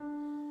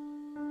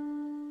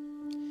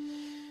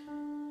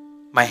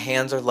My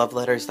hands are love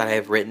letters that I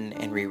have written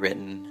and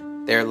rewritten.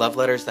 They are love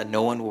letters that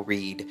no one will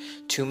read.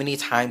 Too many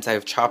times I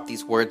have chopped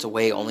these words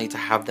away only to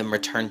have them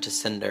return to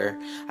cinder.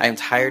 I am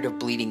tired of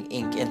bleeding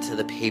ink into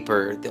the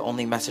paper. The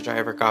only message I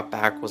ever got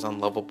back was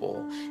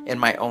unlovable, in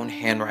my own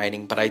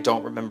handwriting, but I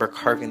don't remember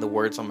carving the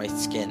words on my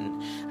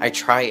skin. I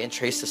try and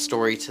trace the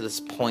story to this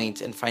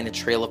point and find a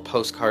trail of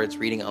postcards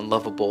reading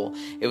unlovable.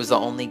 It was the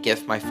only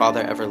gift my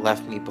father ever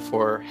left me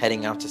before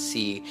heading out to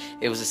sea.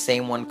 It was the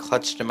same one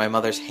clutched in my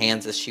mother's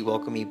hands as she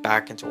welcomed me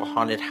back into a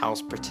haunted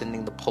house,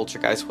 pretending the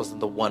poltergeist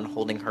wasn't the one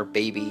holding her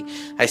baby.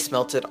 I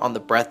smelt it on the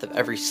breath of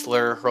every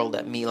slur hurled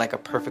at me like a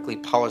perfectly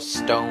polished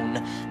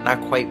stone, not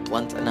quite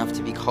blunt enough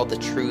to be called the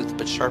truth,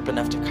 but sharp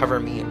enough to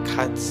cover me in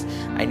cuts.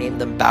 I named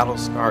them battle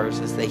scars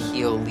as they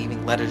heal,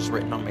 leaving letters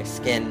written on my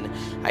skin.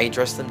 I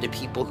address them to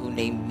people who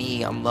name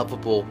me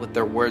unlovable with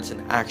their words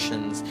and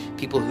actions,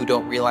 people who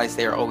don't realize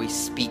they are always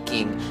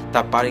speaking,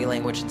 that body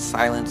language and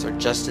silence are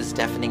just as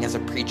deafening as a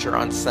preacher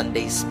on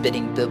Sunday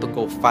spitting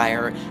biblical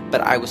fire,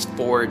 but I was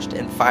forged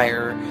in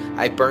fire.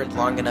 I burned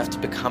long enough to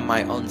become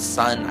my own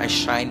sun. I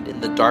shined in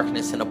the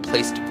darkness in a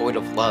place devoid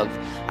of love.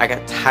 I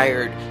got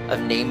tired of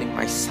naming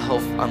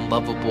myself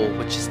unlovable,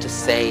 which is to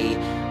say,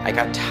 I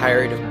got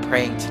tired of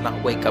praying to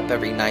not wake up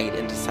every night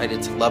and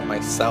decided to love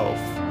myself.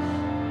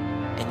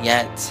 And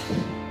yet,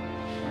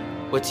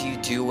 what do you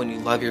do when you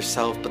love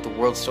yourself but the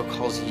world still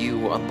calls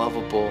you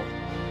unlovable?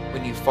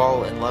 When you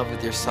fall in love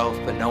with yourself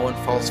but no one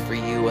falls for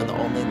you and the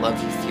only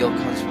love you feel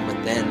comes from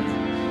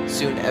within?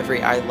 Soon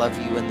every I love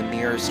you in the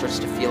mirror starts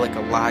to feel like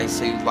a lie,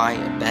 so you lie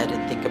in bed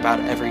and think about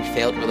every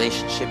failed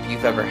relationship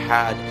you've ever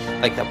had,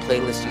 like that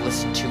playlist you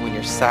listen to when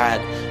you're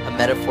sad, a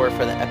metaphor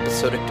for the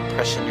episodic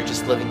depression. You're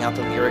just living out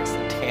the lyrics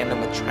in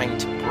tandem with trying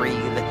to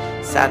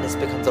breathe. Sadness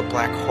becomes a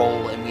black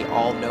hole, and we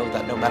all know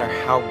that no matter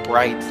how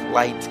bright,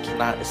 light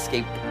cannot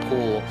escape the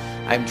pool.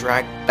 I'm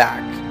dragged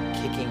back,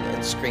 kicking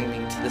and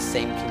screaming to the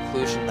same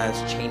conclusion that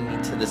has chained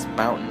me to this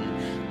mountain.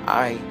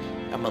 I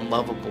am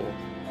unlovable.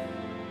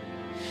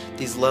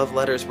 These love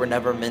letters were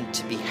never meant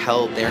to be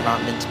held. They are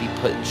not meant to be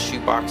put in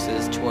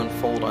shoeboxes to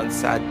unfold on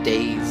sad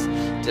days.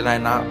 Did I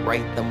not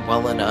write them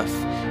well enough?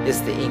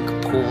 Is the ink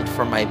pooled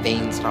from my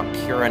veins not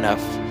pure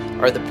enough?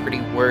 Are the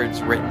pretty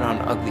words written on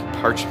ugly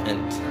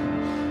parchment?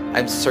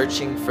 I'm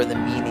searching for the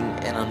meaning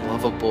in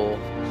unlovable,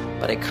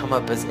 but I come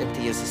up as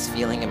empty as this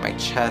feeling in my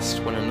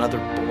chest when another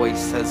boy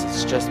says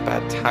it's just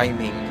bad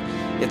timing.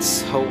 It's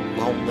so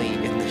lonely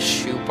in the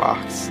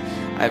shoebox.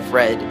 I've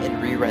read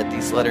and reread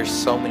these letters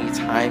so many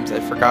times I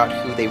forgot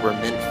who they were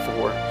meant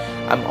for.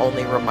 I'm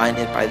only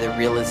reminded by the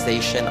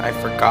realization I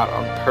forgot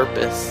on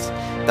purpose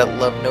that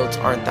love notes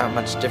aren't that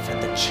much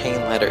different than chain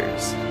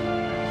letters.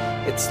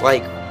 It's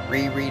like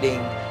rereading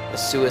a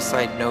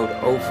suicide note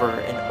over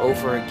and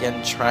over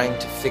again, trying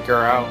to figure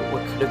out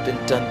what could have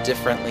been done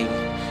differently.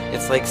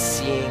 It's like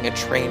seeing a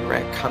train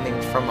wreck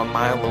coming from a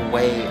mile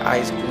away,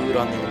 eyes glued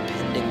on the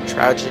impending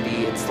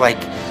tragedy. It's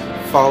like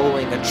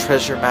following a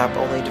treasure map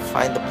only to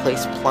find the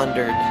place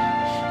plundered.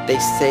 They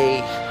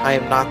say I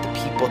am not the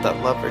people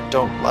that love or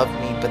don't love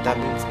me, but that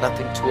means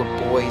nothing to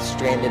a boy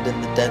stranded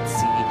in the Dead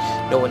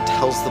Sea. No one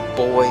tells the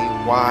boy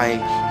why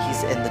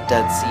he's in the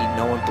Dead Sea.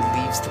 No one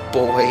believes the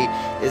boy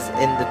is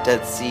in the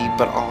Dead Sea,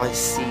 but all I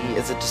see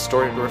is a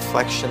distorted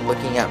reflection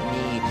looking at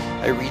me.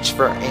 I reach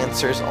for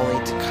answers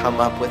only to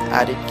come up with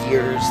added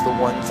gears, the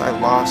ones I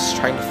lost,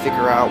 trying to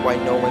figure out why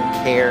no one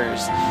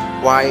cares.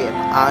 Why am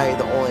I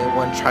the only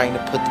one trying to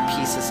put the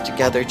pieces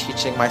together,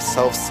 teaching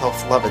myself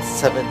self-love at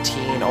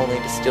 17, only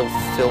to still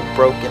feel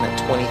broken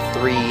at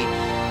 23?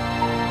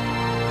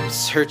 I'm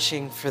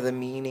searching for the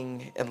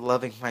meaning in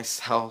loving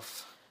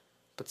myself,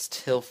 but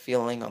still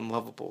feeling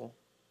unlovable.